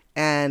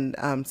 And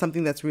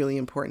something that's really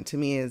important to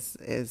me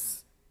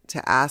is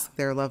to ask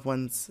their loved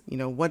ones,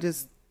 what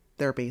is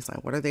their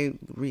baseline? What are they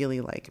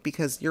really like?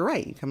 Because you're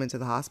right. You come into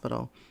the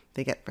hospital,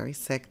 they get very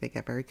sick. They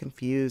get very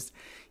confused.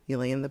 You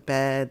lay in the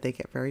bed, they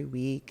get very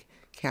weak,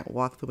 can't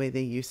walk the way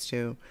they used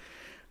to.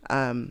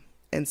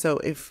 And so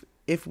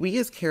if we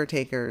as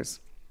caretakers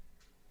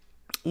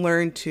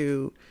learn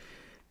to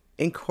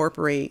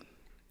incorporate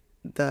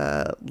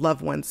the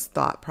loved one's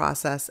thought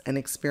process and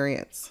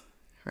experience,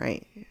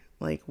 right?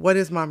 Like, what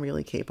is mom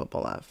really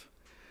capable of?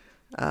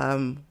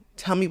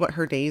 Tell me what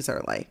her days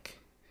are like.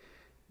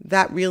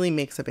 that really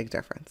makes a big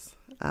difference.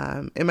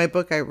 In my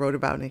book, I wrote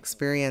about an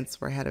experience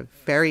where I had a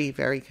very,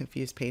 very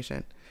confused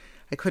patient.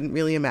 I couldn't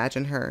really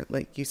imagine her,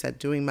 like you said,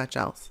 doing much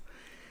else.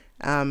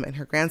 And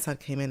her grandson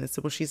came in and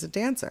said, well, she's a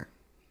dancer.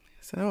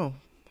 I said, oh,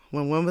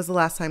 when was the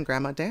last time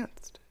grandma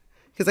danced?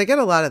 Because I get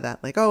a lot of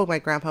that, like, oh, my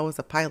grandpa was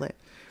a pilot.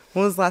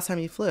 When was the last time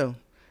you flew?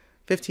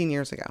 15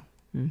 years ago.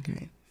 Mm-hmm.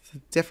 Okay, it's a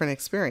different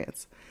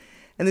experience.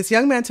 And this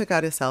young man took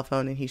out his cell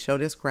phone and he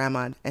showed his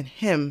grandma and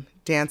him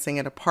dancing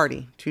at a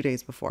party 2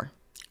 days before.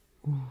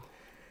 Ooh.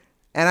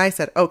 And I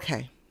said,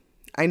 okay,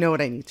 I know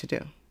what I need to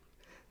do.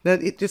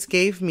 That it just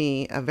gave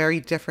me a very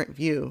different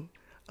view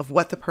of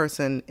what the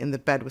person in the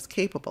bed was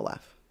capable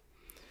of.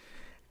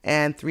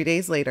 And 3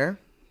 days later,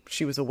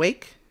 she was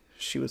awake.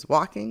 She was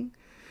walking.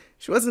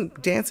 She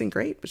wasn't dancing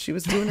great, but she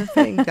was doing her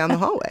thing down the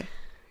hallway,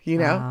 you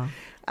know? Wow.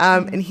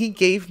 And he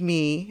gave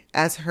me,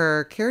 as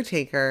her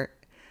caretaker,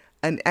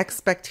 an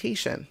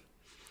expectation.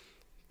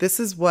 This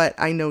is what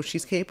I know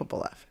she's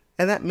capable of.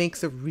 And that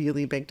makes a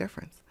really big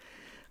difference.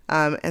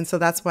 And so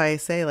that's why I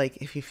say, like,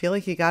 if you feel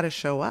like you got to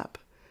show up,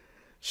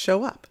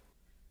 show up.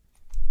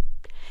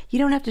 You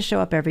don't have to show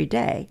up every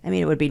day. I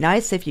mean, it would be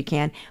nice if you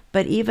can,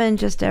 but even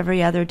just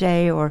every other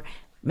day, or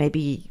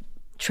maybe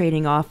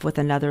trading off with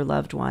another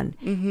loved one,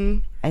 mm-hmm.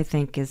 I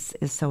think is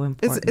so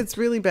important. It's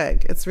really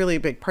big. It's really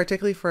big,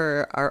 particularly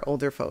for our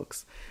older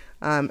folks.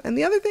 And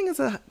the other thing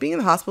is being in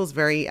the hospital is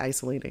very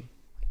isolating.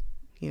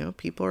 You know,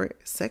 people are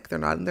sick. They're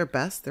not in their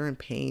best. They're in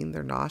pain.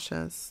 They're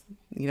nauseous.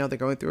 You know, they're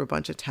going through a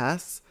bunch of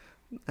tests.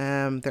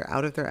 They're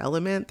out of their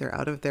element. They're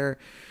out of their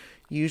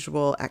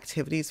usual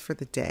activities for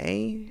the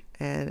day.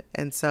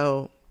 And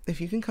so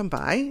if you can come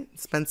by,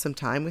 spend some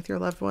time with your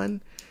loved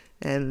one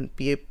and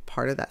be a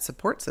part of that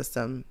support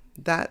system,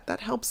 that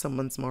helps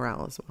someone's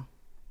morale as well.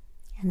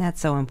 And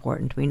that's so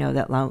important. We know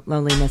that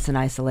loneliness and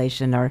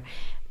isolation are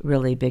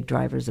really big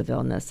drivers of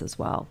illness as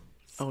well.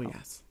 So. Oh,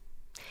 yes.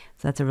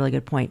 So that's a really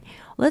good point.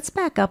 Let's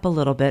back up a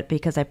little bit,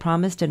 because I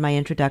promised in my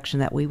introduction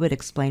that we would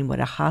explain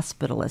what a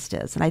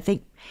hospitalist is. And I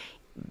think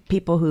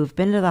people who've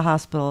been to the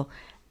hospital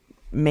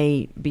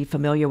may be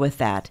familiar with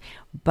that,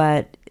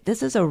 but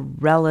this is a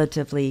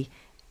relatively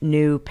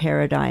new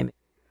paradigm.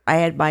 I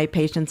had my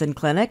patients in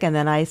clinic and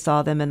then I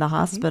saw them in the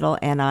hospital,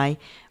 mm-hmm. and I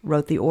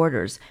wrote the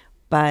orders,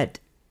 but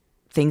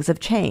things have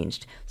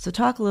changed. So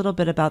talk a little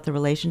bit about the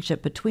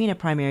relationship between a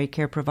primary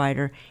care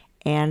provider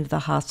and the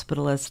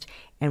hospitalist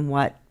and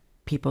what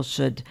people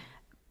should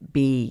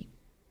be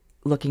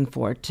looking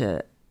for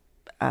to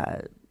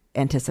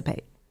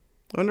anticipate.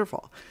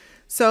 Wonderful.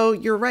 So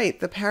you're right.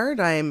 The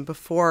paradigm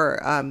before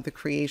the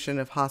creation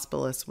of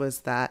hospitalists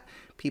was that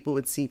people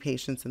would see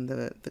patients in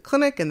the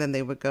clinic and then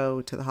they would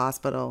go to the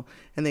hospital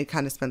and they'd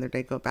kind of spend their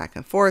day go back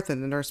and forth,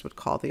 and the nurse would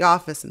call the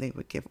office and they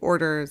would give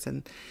orders.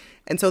 And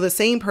so the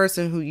same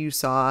person who you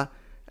saw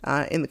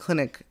in the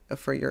clinic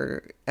for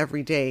your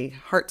everyday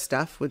heart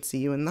stuff would see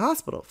you in the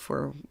hospital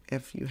for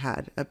if you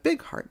had a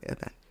big heart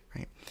event,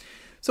 right?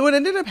 So what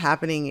ended up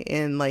happening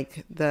in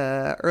like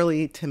the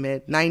early to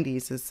mid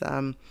 90s is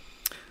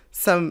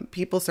some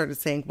people started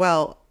saying,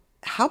 well,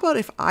 how about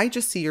if I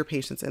just see your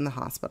patients in the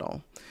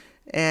hospital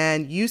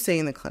and you stay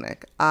in the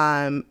clinic,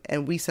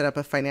 and we set up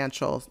a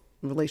financial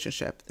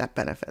relationship that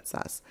benefits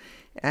us.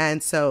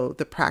 And so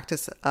the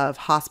practice of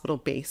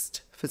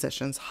hospital-based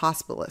physicians,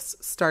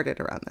 hospitalists, started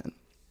around then.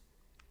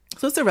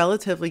 So it's a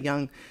relatively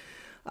young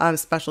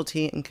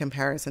specialty in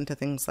comparison to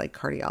things like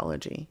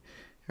cardiology,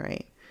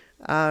 right?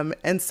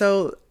 And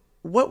so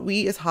what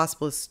we as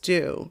hospitalists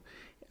do,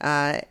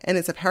 and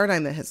it's a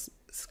paradigm that has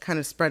kind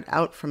of spread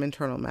out from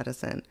internal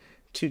medicine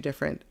to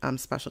different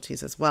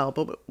specialties as well.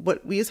 But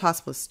what we as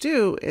hospitalists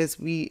do is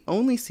we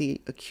only see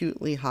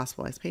acutely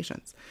hospitalized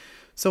patients.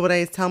 So what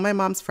I tell my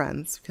mom's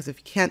friends, because if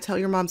you can't tell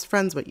your mom's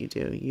friends what you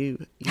do,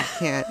 you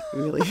can't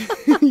really,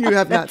 you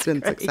have not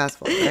been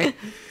successful, right?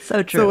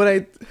 So true.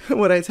 So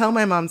what I tell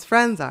my mom's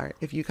friends are,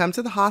 if you come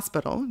to the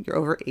hospital, you're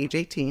over age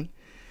 18,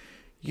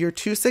 you're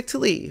too sick to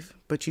leave,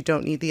 but you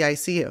don't need the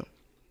ICU.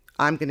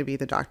 I'm going to be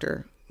the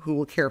doctor who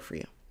will care for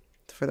you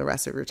for the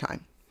rest of your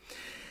time.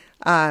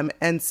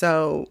 And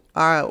so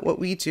what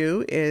we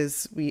do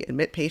is we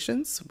admit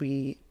patients,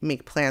 we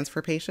make plans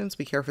for patients,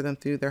 we care for them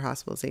through their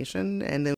hospitalization, and then